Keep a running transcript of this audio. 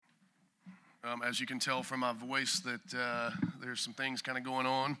As you can tell from my voice that there's some things kind of going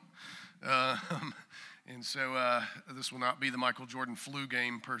on. And so this will not be the Michael Jordan flu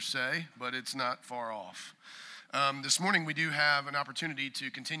game per se, but it's not far off. This morning we do have an opportunity to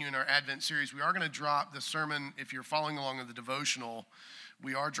continue in our Advent series. We are going to drop the sermon, if you're following along in the devotional,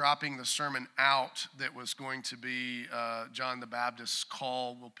 we are dropping the sermon out that was going to be John the Baptist's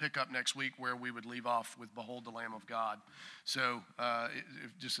call. We'll pick up next week where we would leave off with Behold the Lamb of God. So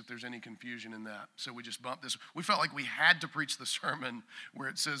if there's any confusion in that. So we just bumped this. We felt like we had to preach the sermon where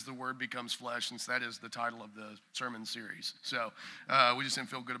it says the Word becomes flesh, since that is the title of the sermon series. So we just didn't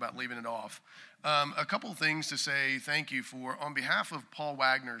feel good about leaving it off. A couple of things to say thank you for. On behalf of Paul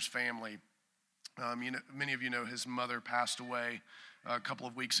Wagner's family, many of you know his mother passed away a couple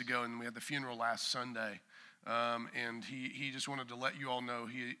of weeks ago, and we had the funeral last Sunday. And he just wanted to let you all know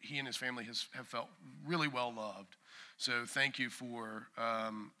he and his family have felt really well loved. So thank you for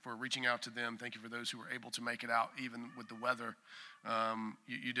reaching out to them. Thank you for those who were able to make it out, even with the weather.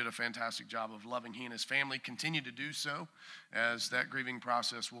 You did a fantastic job of loving. He and his family continue to do so as that grieving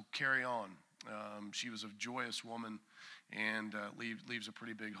process will carry on. She was a joyous woman and leaves a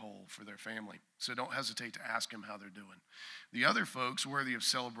pretty big hole for their family. So don't hesitate to ask him how they're doing. The other folks worthy of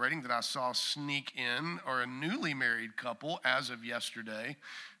celebrating that I saw sneak in are a newly married couple as of yesterday.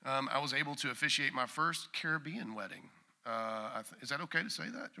 I was able to officiate my first Caribbean wedding. Is that okay to say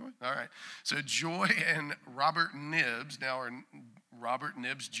that, Joy? All right. So Joy and Robert Nibbs, now are Robert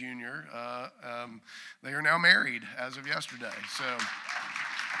Nibbs Jr., they are now married as of yesterday. So...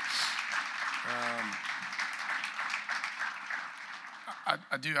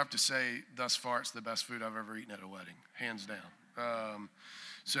 I do have to say, thus far, it's the best food I've ever eaten at a wedding, hands down.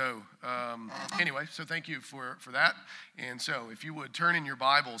 Anyway, so thank you for that. And so if you would turn in your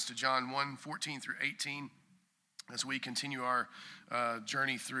Bibles to John 1:14 through 18, as we continue our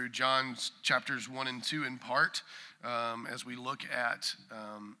journey through John's chapters 1 and 2 in part, as we look at,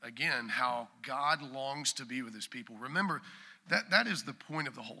 again, how God longs to be with his people. Remember, that is the point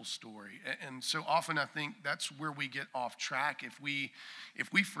of the whole story. And so often I think that's where we get off track if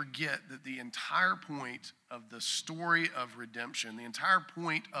we forget that the entire point of the story of redemption, the entire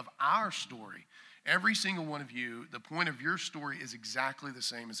point of our story, every single one of you, the point of your story is exactly the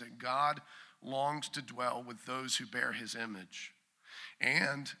same, is that God longs to dwell with those who bear his image.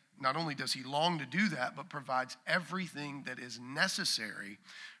 And not only does he long to do that, but provides everything that is necessary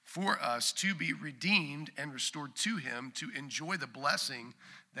for us to be redeemed and restored to him, to enjoy the blessing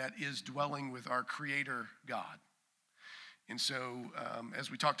that is dwelling with our Creator God. And so, as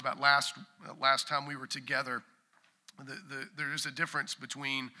we talked about last time we were together, there is a difference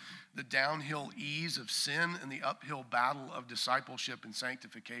between the downhill ease of sin and the uphill battle of discipleship and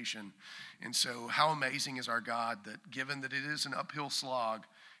sanctification. And so how amazing is our God that, given that it is an uphill slog,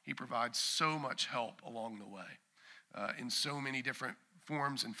 he provides so much help along the way in so many different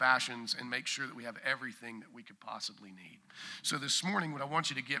forms and fashions, and make sure that we have everything that we could possibly need. So this morning, what I want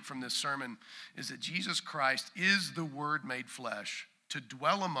you to get from this sermon is that Jesus Christ is the Word made flesh to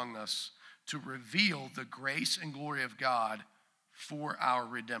dwell among us, to reveal the grace and glory of God for our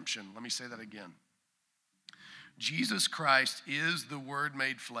redemption. Let me say that again. Jesus Christ is the Word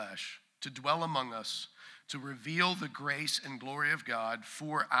made flesh to dwell among us, to reveal the grace and glory of God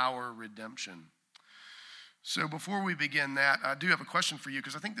for our redemption. So before we begin that, I do have a question for you,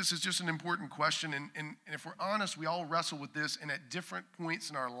 because I think this is just an important question. And if we're honest, we all wrestle with this, and at different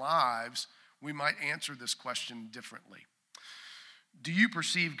points in our lives, we might answer this question differently. Do you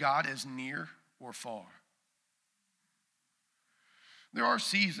perceive God as near or far? There are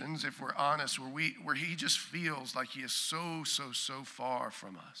seasons, if we're honest, where he just feels like he is so far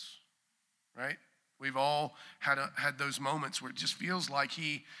from us, right? We've all had those moments where it just feels like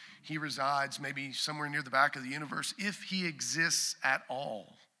he resides maybe somewhere near the back of the universe, if he exists at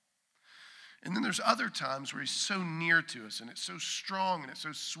all. And then there's other times where he's so near to us, and it's so strong and it's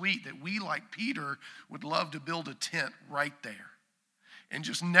so sweet that we, like Peter, would love to build a tent right there and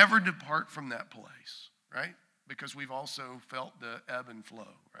just never depart from that place, right? Because we've also felt the ebb and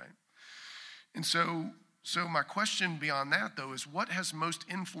flow, right? And so my question beyond that, though, is what has most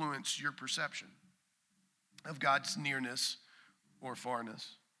influenced your perception of God's nearness or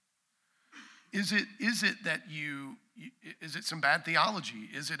farness? Is it that is it some bad theology?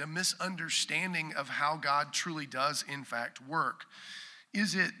 Is it a misunderstanding of how God truly does in fact work?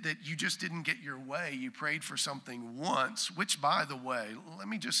 Is it that you just didn't get your way? You prayed for something once, which, by the way, let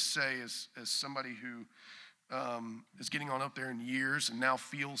me just say, as somebody who is getting on up there in years and now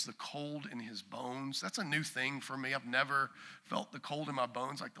feels the cold in his bones, that's a new thing for me. I've never felt the cold in my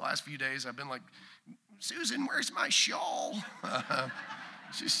bones. Like the last few days, I've been like, Susan, where's my shawl?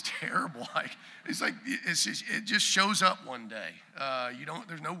 It's just terrible. It just shows up one day.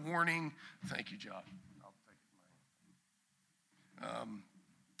 There's no warning. Thank you, Josh. I'll take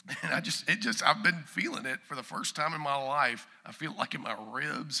it. And I've been feeling it for the first time in my life. I feel it like in my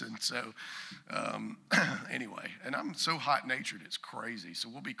ribs. And so, anyway, and I'm so hot natured, it's crazy. So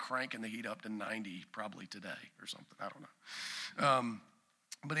we'll be cranking the heat up to 90 probably today or something. I don't know.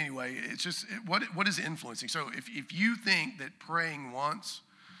 But anyway, it's just, what is influencing? So if you think that praying once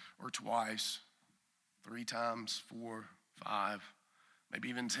or twice, 3 times, 4, 5, maybe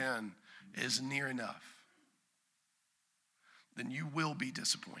even 10 is near enough, then you will be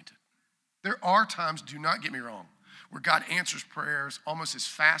disappointed. There are times, do not get me wrong, where God answers prayers almost as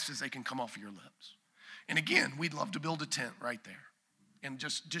fast as they can come off of your lips. And again, we'd love to build a tent right there and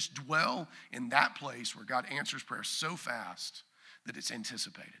just dwell in that place where God answers prayers so fast that it's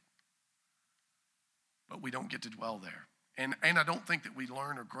anticipated. But we don't get to dwell there. And I don't think that we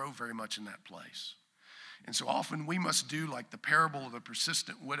learn or grow very much in that place. And so often we must do like the parable of the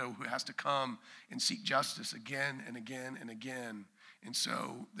persistent widow who has to come and seek justice again and again and again. And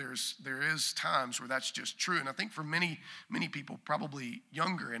so there is times where that's just true. And I think for many people, probably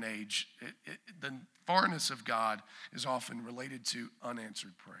younger in age, the farness of God is often related to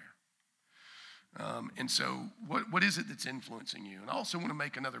unanswered prayer. And so what is it that's influencing you? And I also want to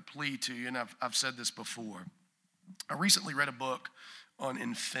make another plea to you, and I've said this before. I recently read a book on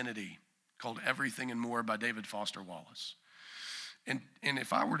infinity called Everything and More by David Foster Wallace. And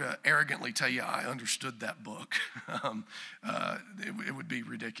if I were to arrogantly tell you I understood that book, it would be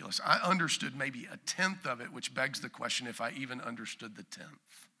ridiculous. I understood maybe 1/10 of it, which begs the question if I even understood the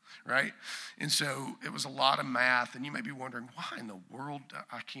 10th. Right? And so it was a lot of math, and you may be wondering, why in the world?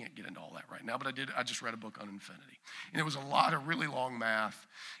 I can't get into all that right now, but I just read a book on infinity. And it was a lot of really long math.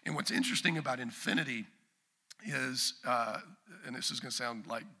 And what's interesting about infinity is, and this is going to sound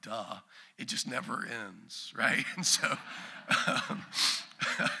like duh, it just never ends, right? And so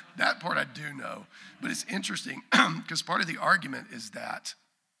that part I do know. But it's interesting because part of the argument is that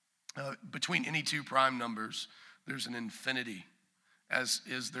between any 2 prime numbers, there's an infinity. As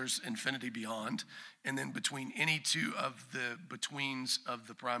is, there's infinity beyond. And then between any 2 of the betweens of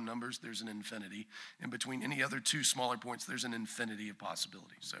the prime numbers, there's an infinity. And between any other 2 smaller points, there's an infinity of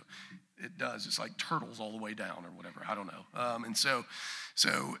possibilities. So it's like turtles all the way down or whatever. I don't know. And so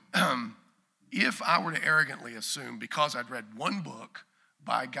if I were to arrogantly assume, because I'd read one book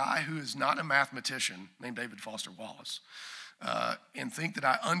by a guy who is not a mathematician named David Foster Wallace, and think that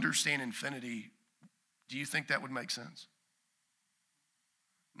I understand infinity, do you think that would make sense?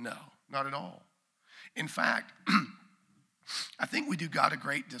 No, not at all. In fact, I think we do God a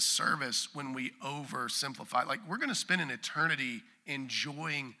great disservice when we oversimplify. Like, we're going to spend an eternity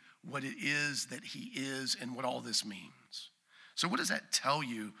enjoying what it is that he is and what all this means. So what does that tell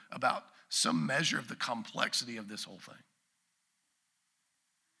you about some measure of the complexity of this whole thing?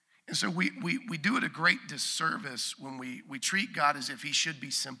 And so we do it a great disservice when we treat God as if he should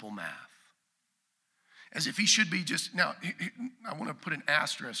be simple math. As if he should be just, now, I want to put an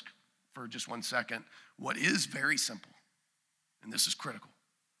asterisk for just 1 second. What is very simple, and this is critical,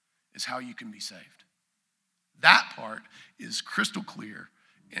 is how you can be saved. That part is crystal clear,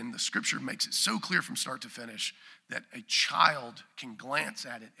 and the scripture makes it so clear from start to finish that a child can glance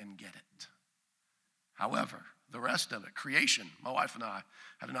at it and get it. However, the rest of it, creation, my wife and I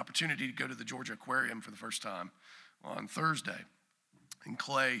had an opportunity to go to the Georgia Aquarium for the first time on Thursday, and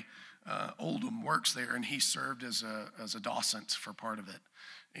Clay Oldham works there, and he served as a docent for part of it.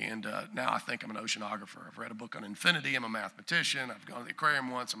 And now I think I'm an oceanographer. I've read a book on infinity. I'm a mathematician. I've gone to the aquarium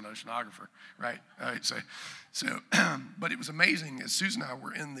once. I'm an oceanographer, right? All right, so but it was amazing. As Susan and I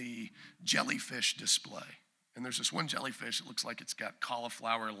were in the jellyfish display, and there's this one jellyfish that looks like it's got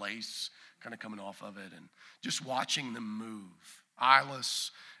cauliflower lace kind of coming off of it, and just watching them move.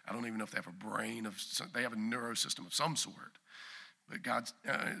 Eyeless. I don't even know if they have a brain. They have a neurosystem of some sort.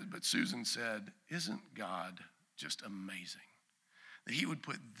 But Susan said, isn't God just amazing? That he would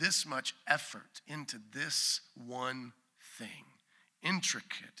put this much effort into this one thing,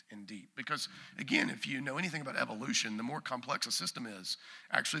 intricate and deep. Because again, if you know anything about evolution, the more complex a system is,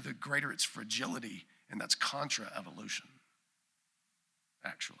 actually the greater its fragility, and that's contra-evolution,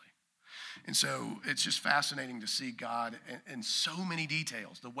 actually. And so it's just fascinating to see God in so many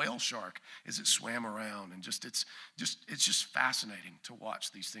details. The whale shark as it swam around, and it's just fascinating to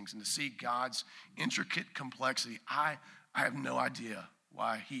watch these things and to see God's intricate complexity. I have no idea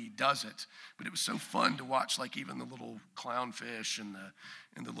why he does it, but it was so fun to watch, like even the little clownfish and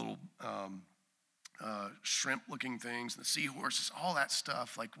the little shrimp-looking things, and the seahorses, all that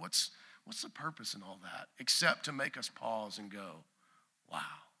stuff. Like, what's the purpose in all that, except to make us pause and go, Wow.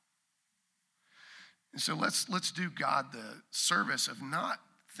 And so let's do God the service of not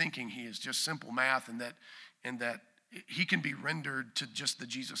thinking he is just simple math and that he can be rendered to just the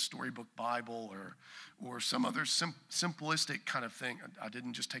Jesus Storybook Bible or some other simplistic kind of thing. I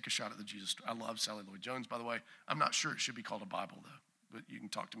didn't just take a shot at the Jesus. I love Sally Lloyd Jones, by the way. I'm not sure it should be called a Bible, though, but you can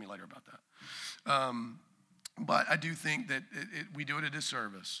talk to me later about that. But I do think that we do it a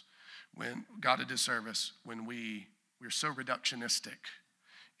disservice when we're so reductionistic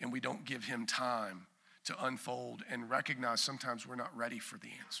and we don't give him time to unfold and recognize sometimes we're not ready for the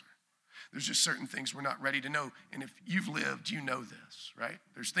answer. There's just certain things we're not ready to know. And if you've lived, you know this, right?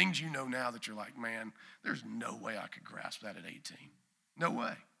 There's things you know now that you're like, man, there's no way I could grasp that at 18. No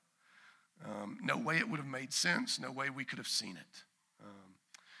way. No way it would have made sense. No way we could have seen it,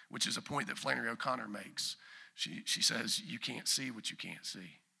 which is a point that Flannery O'Connor makes. She says, you can't see what you can't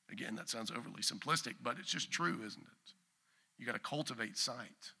see. Again, that sounds overly simplistic, but it's just true, isn't it? You got to cultivate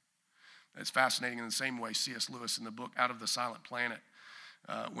sight. It's fascinating in the same way C.S. Lewis in the book Out of the Silent Planet,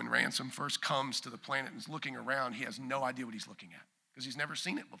 when Ransom first comes to the planet and is looking around, he has no idea what he's looking at because he's never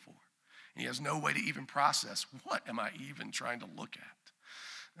seen it before. And he has no way to even process, what am I even trying to look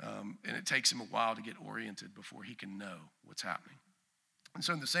at? And it takes him a while to get oriented before he can know what's happening. And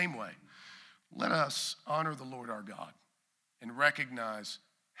so in the same way, let us honor the Lord our God and recognize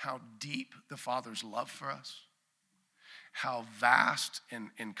how deep the Father's love for us, how vast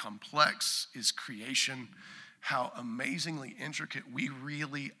and complex is creation, how amazingly intricate we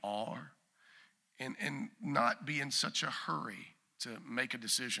really are, and not be in such a hurry to make a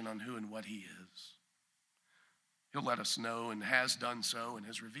decision on who and what he is. He'll let us know and has done so and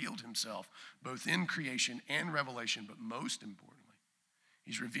has revealed himself both in creation and revelation, but most importantly,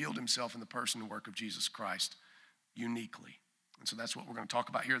 he's revealed himself in the person and work of Jesus Christ uniquely. And so that's what we're going to talk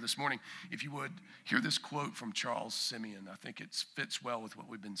about here this morning. If you would, hear this quote from Charles Simeon. I think it fits well with what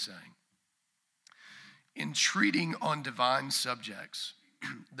we've been saying. In treating on divine subjects,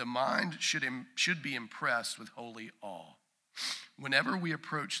 the mind should be impressed with holy awe. Whenever we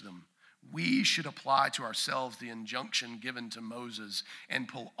approach them, we should apply to ourselves the injunction given to Moses and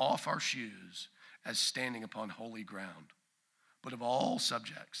pull off our shoes as standing upon holy ground. But of all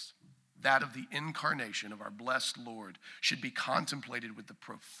subjects, that of the incarnation of our blessed Lord should be contemplated with the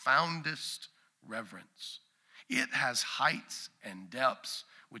profoundest reverence. It has heights and depths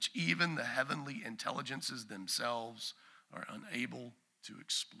which even the heavenly intelligences themselves are unable to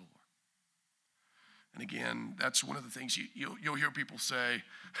explore. And again, that's one of the things you'll hear people say,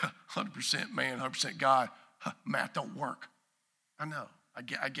 100% man, 100% God, math don't work. I know, I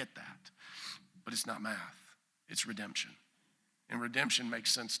get that. But it's not math, it's redemption. And redemption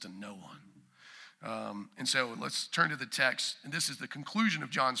makes sense to no one. And so let's turn to the text. And this is the conclusion of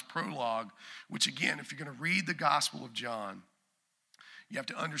John's prologue, which again, if you're going to read the Gospel of John, you have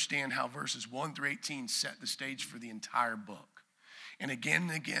to understand how verses 1 through 18 set the stage for the entire book. And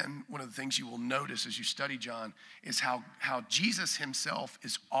again, one of the things you will notice as you study John is how Jesus himself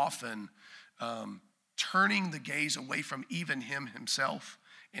is often turning the gaze away from even him himself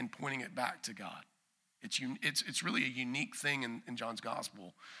and pointing it back to God. It's really a unique thing in John's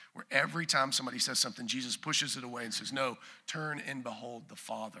gospel where every time somebody says something, Jesus pushes it away and says, no, turn and behold the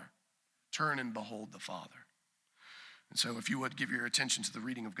Father. Turn and behold the Father. And so if you would give your attention to the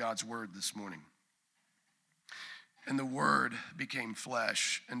reading of God's word this morning. And the Word became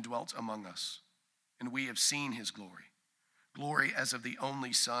flesh and dwelt among us, and we have seen his glory. Glory as of the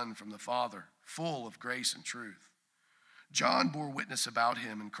only Son from the Father, full of grace and truth. John bore witness about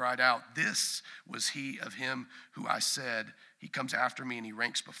him and cried out, this was he of him who I said, he comes after me and he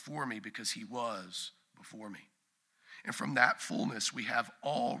ranks before me because he was before me. And from that fullness we have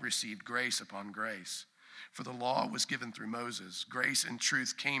all received grace upon grace. For the law was given through Moses. Grace and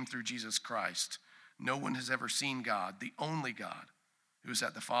truth came through Jesus Christ. No one has ever seen God, the only God, who is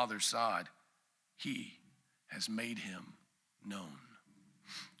at the Father's side. He has made him known.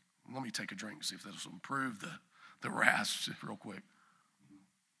 Let me take a drink and see if this will improve the rasps real quick.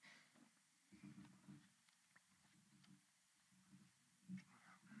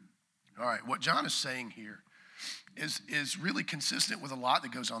 All right, what John is saying here is really consistent with a lot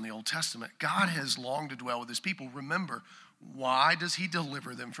that goes on in the Old Testament. God has longed to dwell with his people. Remember, why does he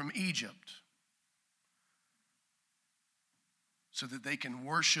deliver them from Egypt? So that they can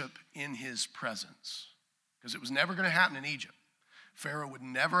worship in his presence. Because it was never going to happen in Egypt. Pharaoh would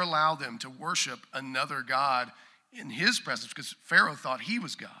never allow them to worship another God in his presence because Pharaoh thought he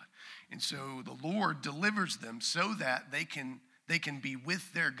was God. And so the Lord delivers them so that they can be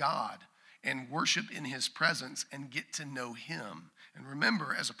with their God and worship in his presence and get to know him And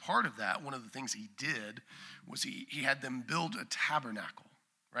remember, as a part of that, one of the things he did was he had them build a tabernacle,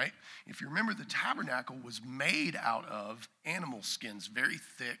 right? If you remember, the tabernacle was made out of animal skins, very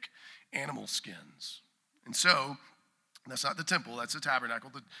thick animal skins. And so, that's not the temple, that's the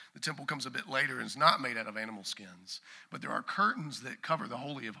tabernacle. The temple comes a bit later and is not made out of animal skins. But there are curtains that cover the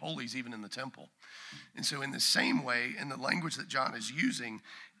Holy of Holies even in the temple. And so in the same way, in the language that John is using,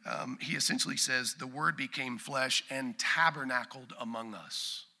 he essentially says, the Word became flesh and tabernacled among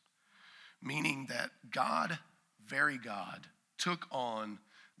us. Meaning that God, very God, took on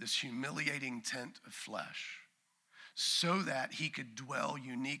this humiliating tent of flesh so that he could dwell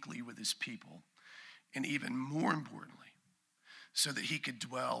uniquely with his people. And even more importantly, so that he could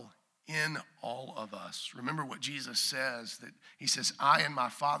dwell in all of us. Remember what Jesus says, that he says, I and my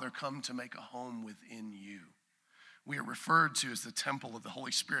Father come to make a home within you. We are referred to as the temple of the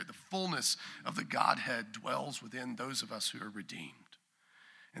Holy Spirit. The fullness of the Godhead dwells within those of us who are redeemed.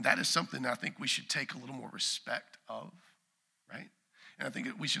 And that is something I think we should take a little more respect of, right? And I think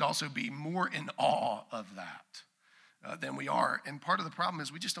that we should also be more in awe of that than we are. And part of the problem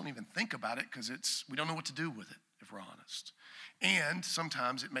is we just don't even think about it because we don't know what to do with it, if we're honest. And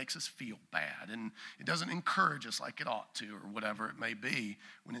sometimes it makes us feel bad, and it doesn't encourage us like it ought to, or whatever it may be,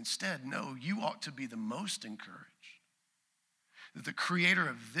 when instead, no, you ought to be the most encouraged. That the creator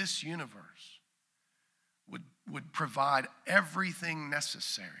of this universe would provide everything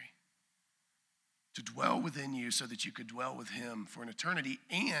necessary to dwell within you so that you could dwell with him for an eternity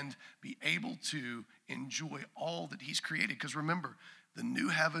and be able to enjoy all that he's created. Because remember, the new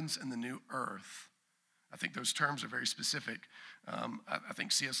heavens and the new earth, I think those terms are very specific. I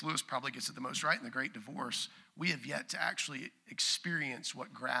think C.S. Lewis probably gets it the most right in The Great Divorce. We have yet to actually experience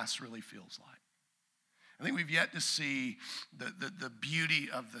what grass really feels like. I think we've yet to see the beauty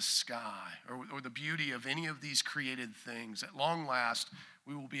of the sky or the beauty of any of these created things. At long last,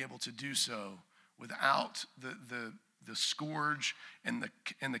 we will be able to do so without the scourge and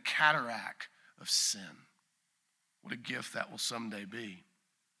the cataract of sin. What a gift that will someday be.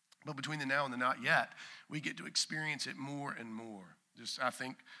 But between the now and the not yet, we get to experience it more and more. Just, I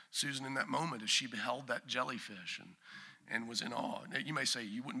think Susan in that moment as she beheld that jellyfish and was in awe. Now, you may say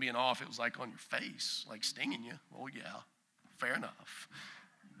you wouldn't be in awe if it was like on your face, like stinging you. Well, yeah, fair enough.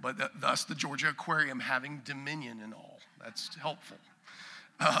 But thus the Georgia Aquarium having dominion and all. That's helpful.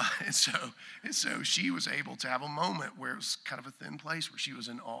 And so she was able to have a moment where it was kind of a thin place where she was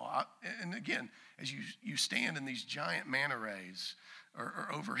in awe. And again, as you stand in these giant manta rays or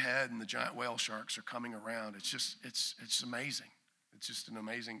overhead and the giant whale sharks are coming around, it's amazing. It's just an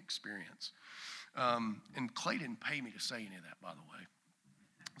amazing experience. And Clay didn't pay me to say any of that, by the way.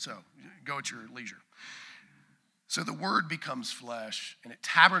 So go at your leisure. So the Word becomes flesh and it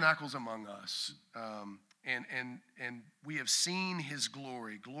tabernacles among us. And we have seen his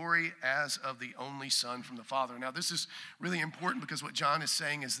glory as of the only Son from the Father. Now, this is really important because what John is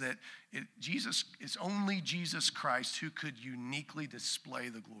saying is that it's only Jesus Christ who could uniquely display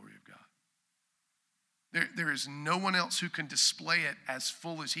the glory of God. There is no one else who can display it as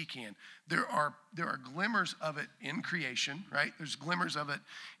full as he can. There are glimmers of it in creation, right? There's glimmers of it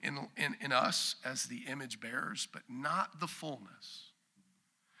in us as the image bearers, but not the fullness.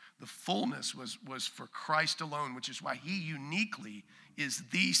 The fullness was for Christ alone, which is why he uniquely is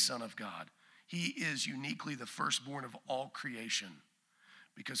the Son of God. He is uniquely the firstborn of all creation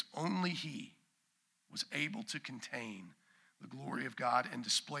because only he was able to contain the glory of God and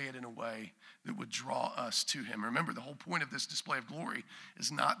display it in a way that would draw us to him. Remember, the whole point of this display of glory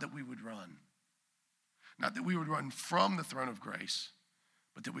is not that we would run. Not that we would run from the throne of grace,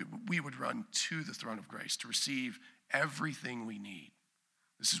 but that we would run to the throne of grace to receive everything we need.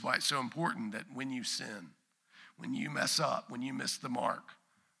 This is why it's so important that when you sin, when you mess up, when you miss the mark,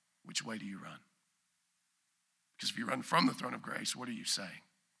 which way do you run? Because if you run from the throne of grace, what are you saying?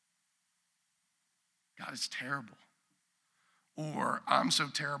 God is terrible. Or I'm so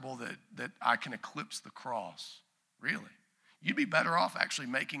terrible that I can eclipse the cross. Really? You'd be better off actually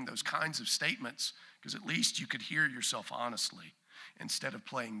making those kinds of statements because at least you could hear yourself honestly instead of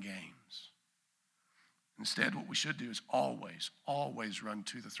playing games. Instead, what we should do is always run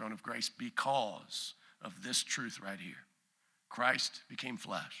to the throne of grace because of this truth right here. Christ became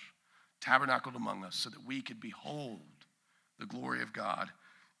flesh, tabernacled among us so that we could behold the glory of God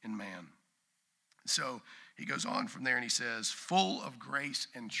in man. So he goes on from there and he says, full of grace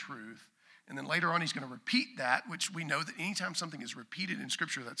and truth. And then later on he's going to repeat that, which we know that anytime something is repeated in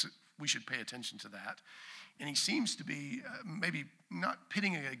Scripture, we should pay attention to that. And he seems to be maybe not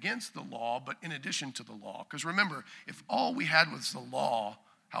pitting it against the law, but in addition to the law. Because remember, if all we had was the law,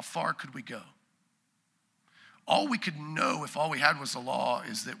 how far could we go? all we could know if all we had was the law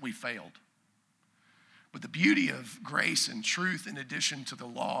is that we failed. But the beauty of grace and truth in addition to the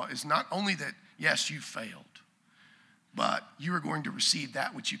law is not only that, yes, you failed, but you are going to receive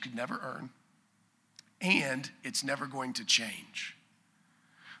that which you could never earn, and it's never going to change.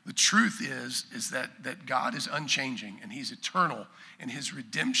 The truth is that God is unchanging, and he's eternal, and his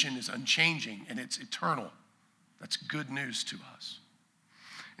redemption is unchanging, and it's eternal. That's good news to us.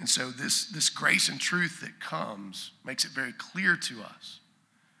 And so this grace and truth that comes makes it very clear to us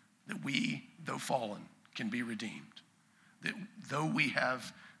that we, though fallen, can be redeemed. That though we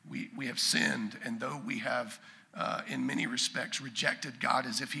have sinned, and though we have, in many respects, rejected God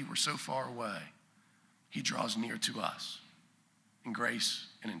as if he were so far away, he draws near to us in grace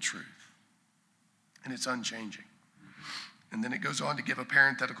and in truth. And it's unchanging. And then it goes on to give a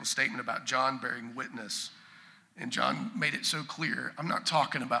parenthetical statement about John bearing witness. And John made it so clear, I'm not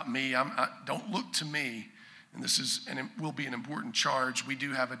talking about me. Don't look to me. And it will be an important charge. We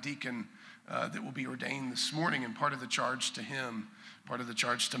do have a deacon that will be ordained this morning, and part of the charge to him, part of the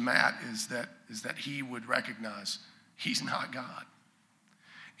charge to Matt is that he would recognize he's not God.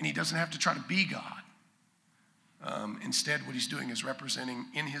 And he doesn't have to try to be God. Instead, what he's doing is representing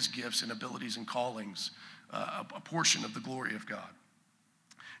in his gifts and abilities and callings a portion of the glory of God.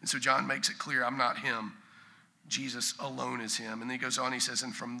 And so John makes it clear, I'm not him. Jesus alone is him. And then he goes on, he says,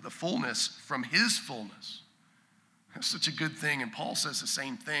 and from his fullness. That's such a good thing. And Paul says the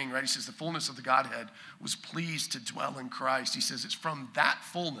same thing, right? He says the fullness of the Godhead was pleased to dwell in Christ. He says it's from that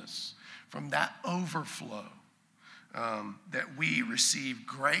fullness, from that overflow, that we receive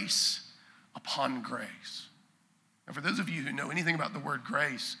grace upon grace. And for those of you who know anything about the word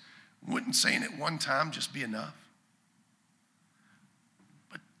grace, wouldn't saying it one time just be enough?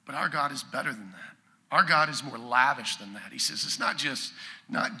 But our God is better than that. Our God is more lavish than that. He says it's not just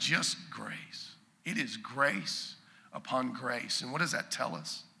grace. It is grace upon grace. And what does that tell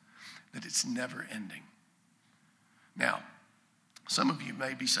us? That it's never ending. Now, some of you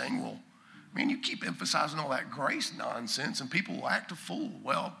may be saying, well, man, you keep emphasizing all that grace nonsense and people will act a fool.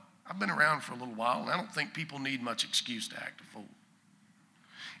 Well, I've been around for a little while and I don't think people need much excuse to act a fool.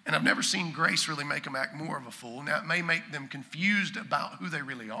 And I've never seen grace really make them act more of a fool. Now, it may make them confused about who they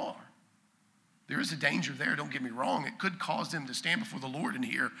really are. There is a danger there, don't get me wrong. It could cause them to stand before the Lord and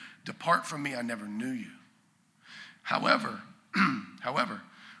hear, depart from me, I never knew you. However,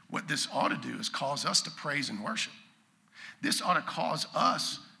 what this ought to do is cause us to praise and worship. This ought to cause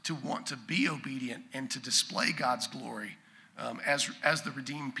us to want to be obedient and to display God's glory as the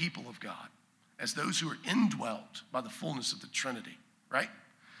redeemed people of God, as those who are indwelt by the fullness of the Trinity, right?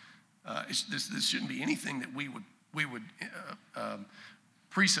 This shouldn't be anything that we would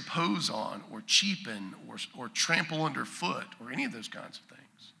presuppose on or cheapen or trample underfoot or any of those kinds of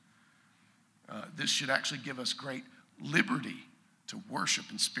things. This should actually give us great liberty to worship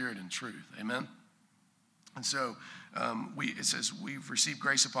in spirit and truth. Amen? And so it says we've received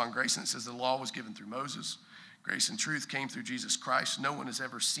grace upon grace, and it says the law was given through Moses. Grace and truth came through Jesus Christ. No one has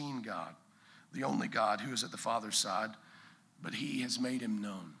ever seen God, the only God who is at the Father's side, but he has made him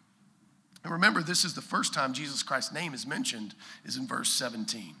known. And remember, this is the first time Jesus Christ's name is mentioned is in verse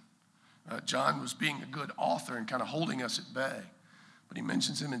 17. John was being a good author and kind of holding us at bay. But he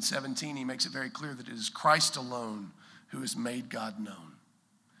mentions him in 17. He makes it very clear that it is Christ alone who has made God known.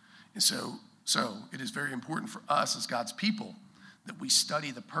 And so it is very important for us as God's people that we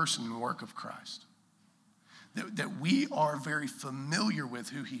study the person and work of Christ. That we are very familiar with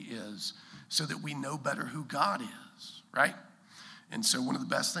who he is so that we know better who God is, right? And so one of the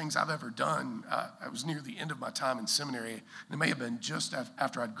best things I've ever done, I was near the end of my time in seminary, and it may have been just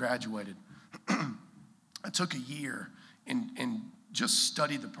after I'd graduated. I took a year and just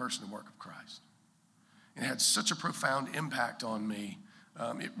studied the person and work of Christ. And it had such a profound impact on me.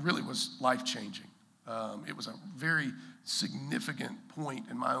 It really was life-changing. It was a very significant point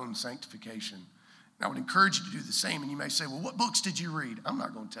in my own sanctification. And I would encourage you to do the same. And you may say, well, what books did you read? I'm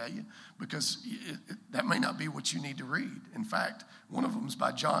not going to tell you because that may not be what you need to read. In fact, one of them is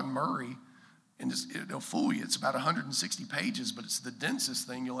by John Murray, and it'll fool you. It's about 160 pages, but it's the densest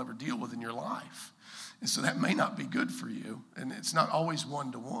thing you'll ever deal with in your life. And so that may not be good for you, and it's not always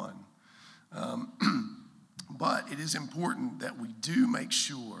one-to-one. But it is important that we do make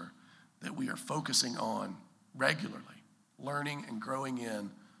sure that we are focusing on regularly learning and growing in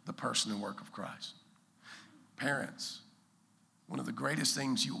the person and work of Christ. Parents, one of the greatest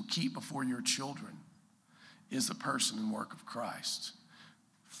things you will keep before your children is the person and work of Christ.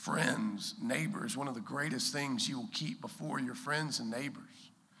 Friends, neighbors, one of the greatest things you will keep before your friends and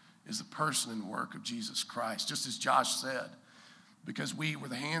neighbors is the person and work of Jesus Christ. Just as Josh said, because we were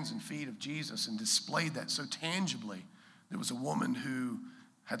the hands and feet of Jesus and displayed that so tangibly. There was a woman who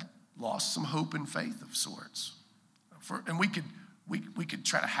had lost some hope and faith of sorts. And we could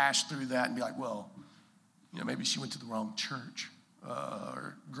try to hash through that and be like, well, maybe she went to the wrong church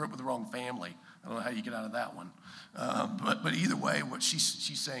or grew up with the wrong family. I don't know how you get out of that one. But either way, what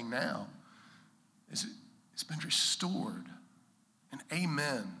she's saying now is it's been restored. And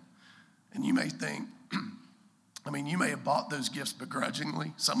amen. And you may think, you may have bought those gifts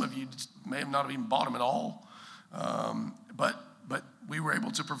begrudgingly. Some of you may have not even bought them at all. But we were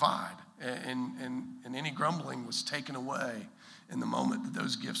able to provide. And any grumbling was taken away in the moment that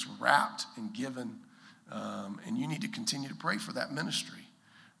those gifts were wrapped and given. And you need to continue to pray for that ministry,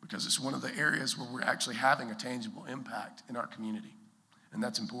 because it's one of the areas where we're actually having a tangible impact in our community. And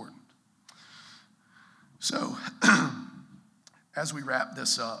that's important. So, as we wrap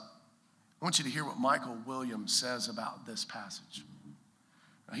this up, I want you to hear what Michael Williams says about this passage.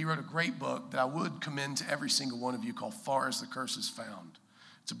 He wrote a great book that I would commend to every single one of you called Far as the Curse is Found.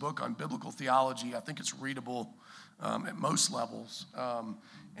 It's a book on biblical theology. I think it's readable at most levels.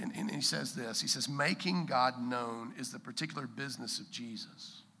 And he says this. He says, making God known is the particular business of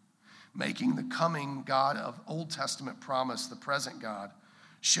Jesus. Making the coming God of Old Testament promise the present God,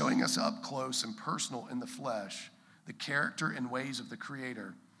 showing us up close and personal in the flesh, the character and ways of the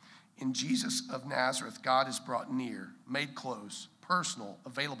Creator. In Jesus of Nazareth, God is brought near, made close, personal,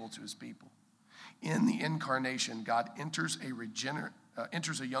 available to his people. In the incarnation, God enters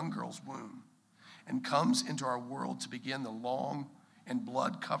a young girl's womb and comes into our world to begin the long and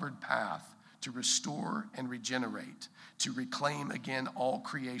blood-covered path to restore and regenerate, to reclaim again all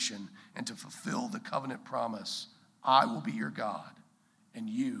creation, and to fulfill the covenant promise, I will be your God, and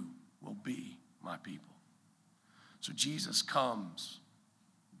you will be my people. So Jesus comes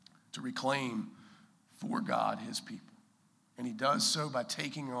to reclaim for God his people. And he does so by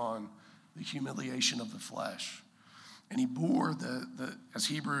taking on the humiliation of the flesh. And he bore as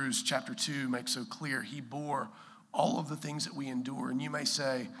Hebrews chapter 2 makes so clear, he bore all of the things that we endure. And you may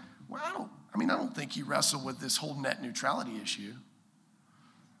say, well, I don't think he wrestled with this whole net neutrality issue.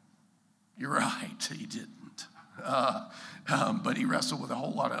 You're right, he didn't. But he wrestled with a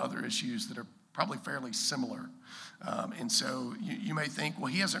whole lot of other issues that are probably fairly similar. And so you may think,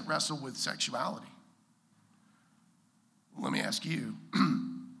 well, he hasn't wrestled with sexuality. Let me ask you,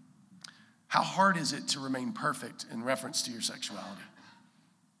 how hard is it to remain perfect in reference to your sexuality?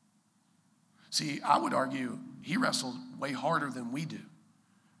 See, I would argue he wrestled way harder than we do,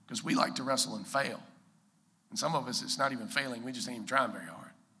 because we like to wrestle and fail. And some of us, it's not even failing, we just ain't even trying very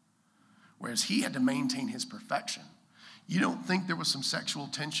hard. Whereas he had to maintain his perfection. You don't think there was some sexual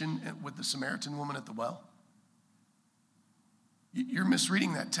tension with the Samaritan woman at the well? You're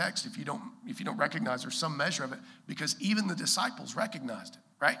misreading that text if you don't recognize there's some measure of it, because even the disciples recognized it,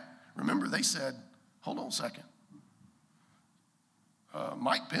 right? Remember, they said, hold on a second.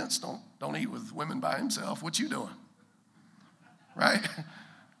 Mike Pence don't eat with women by himself. What you doing? Right?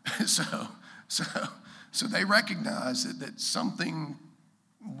 So they recognized that something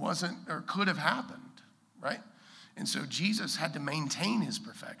wasn't or could have happened, right? And so Jesus had to maintain his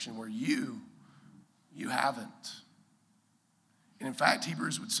perfection where you haven't. And in fact,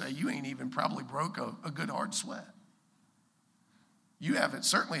 Hebrews would say you ain't even probably broke a good hard sweat. You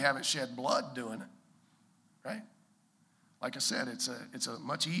certainly haven't shed blood doing it, right? Like I said, it's a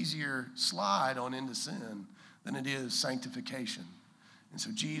much easier slide on into sin than it is sanctification. And so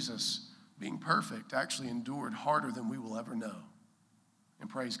Jesus, being perfect, actually endured harder than we will ever know. And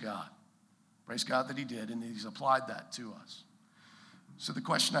praise God. Praise God that he did, and he's applied that to us. So the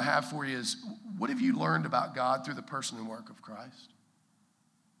question I have for you is, what have you learned about God through the person and work of Christ?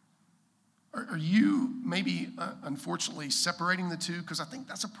 Are you maybe, unfortunately, separating the two? Because I think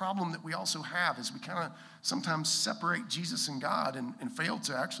that's a problem that we also have, is we kind of sometimes separate Jesus and God and fail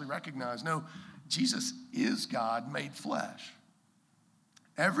to actually recognize, no, Jesus is God made flesh.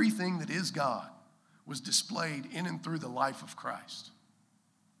 Everything that is God was displayed in and through the life of Christ.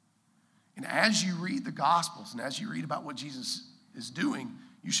 And as you read the Gospels and as you read about what Jesus is doing,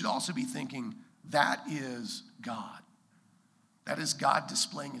 you should also be thinking, that is God. That is God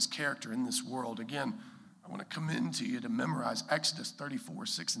displaying his character in this world. Again, I want to commend to you to memorize Exodus 34,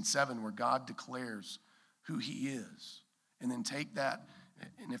 6 and 7, where God declares who he is. And then take that,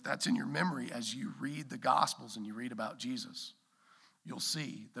 and if that's in your memory, as you read the Gospels and you read about Jesus, you'll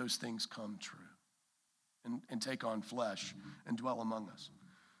see those things come true and take on flesh and dwell among us.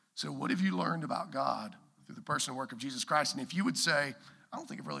 So what have you learned about God through the person and work of Jesus Christ? And if you would say, I don't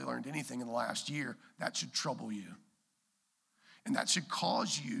think I've really learned anything in the last year, that should trouble you. And that should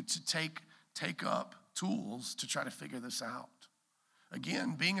cause you to take up tools to try to figure this out.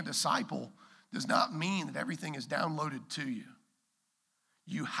 Again, being a disciple does not mean that everything is downloaded to you.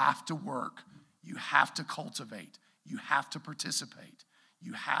 You have to work. You have to cultivate. You have to participate.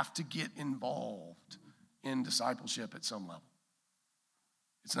 You have to get involved in discipleship at some level.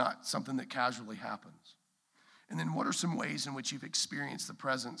 It's not something that casually happens. And then what are some ways in which you've experienced the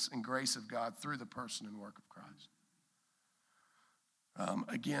presence and grace of God through the person and work of Christ?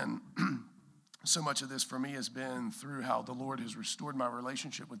 Again, so much of this for me has been through how the Lord has restored my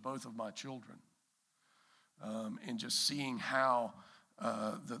relationship with both of my children. And just seeing how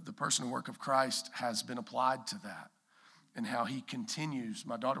the person and work of Christ has been applied to that, and how he continues.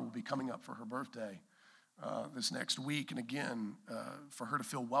 My daughter will be coming up for her birthday this next week, and again, for her to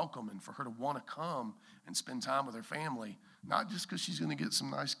feel welcome and for her to want to come and spend time with her family, not just because she's going to get some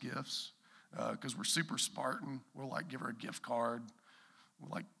nice gifts, because we're super Spartan. We'll like give her a gift card,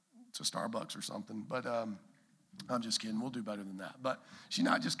 like to Starbucks or something, but I'm just kidding. We'll do better than that. But she's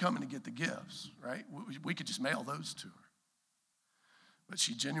not just coming to get the gifts, right? We could just mail those to her. But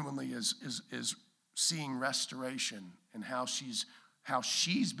she genuinely is seeing restoration and how she's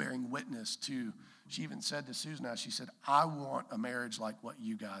bearing witness to. She even said to Susan, she said, I want a marriage like what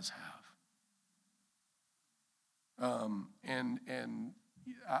you guys have. And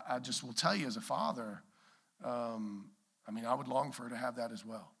I just will tell you as a father, I would long for her to have that as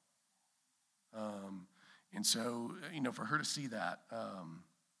well. And so, for her to see that,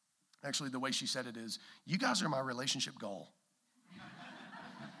 actually the way she said it is, you guys are my relationship goal.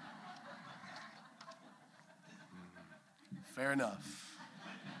 Fair enough.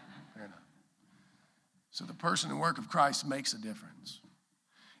 So the person and work of Christ makes a difference.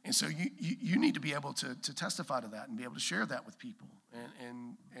 And so you need to be able to testify to that and be able to share that with people.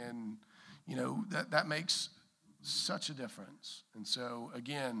 And that makes such a difference. And so,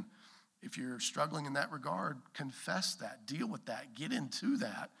 again, if you're struggling in that regard, confess that, deal with that, get into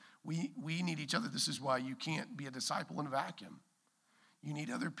that. We need each other. This is why you can't be a disciple in a vacuum. You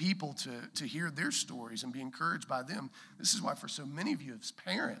need other people to hear their stories and be encouraged by them. This is why for so many of you as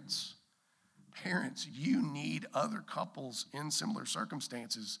parents, you need other couples in similar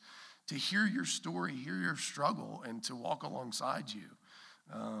circumstances to hear your story, hear your struggle, and to walk alongside you.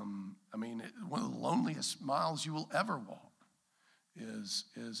 One of the loneliest miles you will ever walk is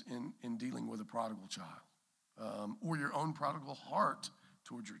in dealing with a prodigal child, or your own prodigal heart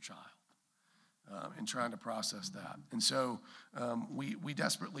towards your child, and trying to process that. And so we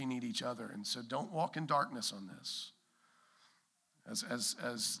desperately need each other. And so don't walk in darkness on this. As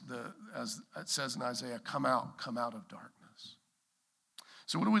it says in Isaiah, come out of darkness.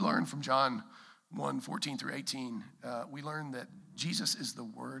 So what do we learn from John 1:14 through 18? We learn that Jesus is the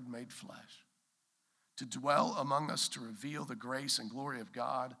Word made flesh, to dwell among us, to reveal the grace and glory of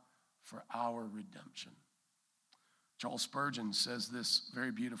God for our redemption. Charles Spurgeon says this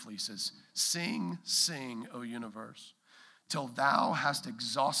very beautifully. He says, sing, sing, O universe, till thou hast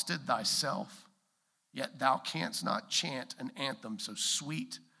exhausted thyself, yet thou canst not chant an anthem so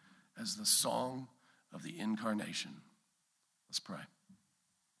sweet as the song of the incarnation. Let's pray.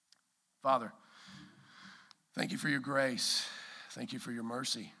 Father, thank you for your grace. Thank you for your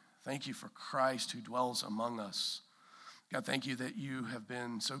mercy. Thank you for Christ who dwells among us. God, thank you that you have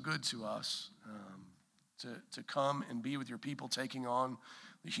been so good to us, to come and be with your people, taking on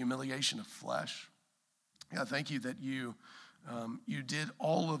the humiliation of flesh. God, thank you that you did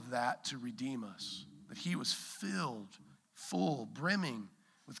all of that to redeem us, that he was filled, full, brimming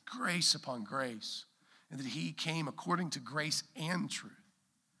with grace upon grace, and that he came according to grace and truth,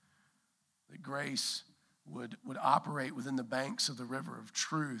 that grace would operate within the banks of the river of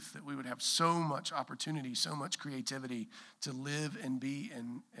truth, that we would have so much opportunity, so much creativity to live and be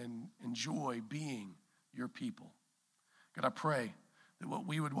and enjoy being your people. God, I pray that what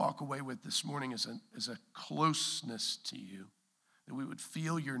we would walk away with this morning is a closeness to you, that we would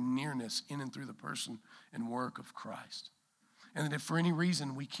feel your nearness in and through the person and work of Christ. And that if for any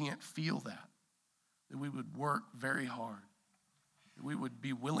reason we can't feel that we would work very hard, that we would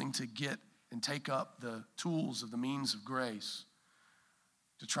be willing to get and take up the tools of the means of grace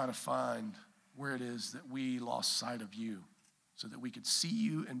to try to find where it is that we lost sight of you, so that we could see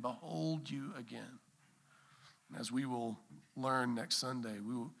you and behold you again. And as we will learn next Sunday,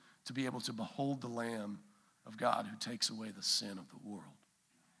 we will to be able to behold the Lamb of God who takes away the sin of the world.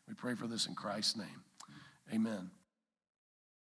 We pray for this in Christ's name. Amen.